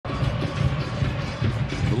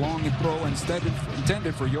long throw intended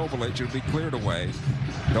for Joveljic. It'll be cleared away.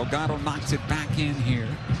 Delgado knocks it back in here.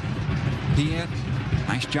 Piet,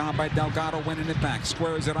 nice job by Delgado winning it back.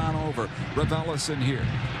 Squares it on over. Ravelis in here.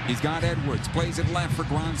 He's got Edwards. Plays it left for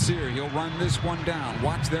Grandsir. He'll run this one down.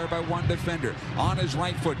 Watched there by one defender. On his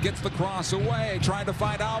right foot. Gets the cross away. Trying to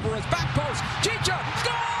find Alvarez. Back post. Chicha.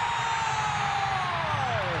 Score!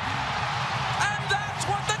 And that's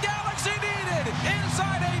what the Galaxy needed.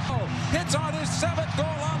 Inside 8. Hits on his 7th goal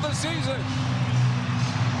on the season.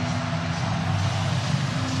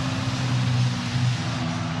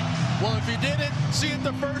 Well, if you didn't see it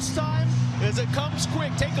the first time, as it comes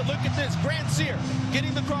quick, take a look at this. Grandsir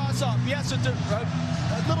getting the cross off. Yes, a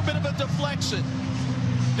little bit of a deflection.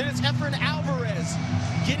 Then it's Efren Alvarez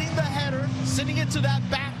getting the header, sending it to that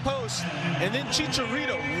back post. And then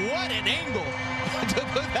Chicharito, what an angle to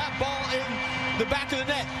put that ball in the back of the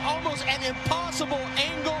net. Almost an impossible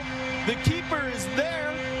angle. The keeper is there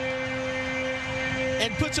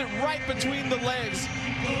and puts it right between the legs.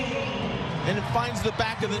 And it finds the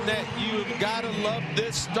back of the net. You've got to love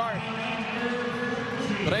this start.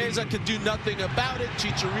 Reza could do nothing about it.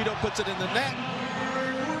 Chicharito puts it in the net.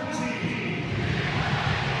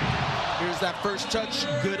 Here's that first touch.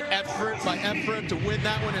 Good effort by Efren to win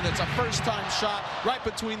that one. And it's a first-time shot right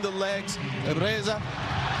between the legs. Reza.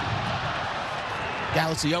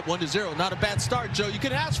 Galaxy up 1-0. Not a bad start, Joe. You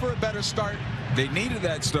can ask for a better start. They needed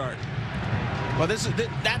that start. Well,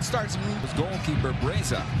 that starts. Goalkeeper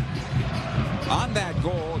Breza. On that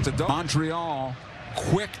goal, it's a Montreal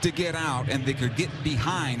quick to get out, and they could get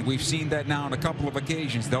behind. We've seen that now on a couple of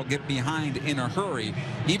occasions. They'll get behind in a hurry,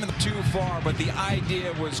 even too far, but the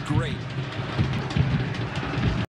idea was great.